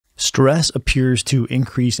Stress appears to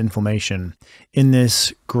increase inflammation. In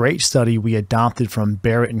this great study we adopted from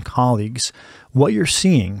Barrett and colleagues, what you're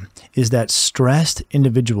seeing is that stressed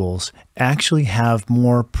individuals actually have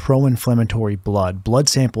more pro-inflammatory blood. Blood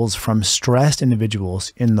samples from stressed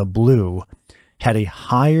individuals in the blue had a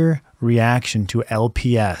higher reaction to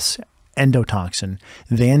LPS, endotoxin,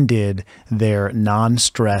 than did their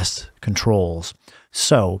non-stressed controls.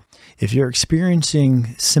 So if you're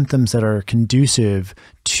experiencing symptoms that are conducive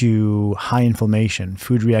to high inflammation,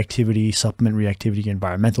 food reactivity, supplement reactivity,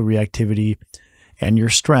 environmental reactivity, and you're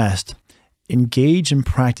stressed, engage in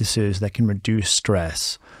practices that can reduce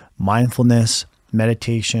stress. Mindfulness,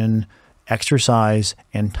 meditation, exercise,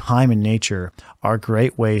 and time in nature are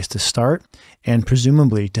great ways to start and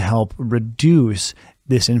presumably to help reduce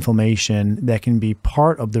this inflammation that can be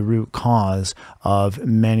part of the root cause of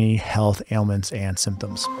many health ailments and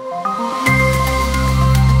symptoms.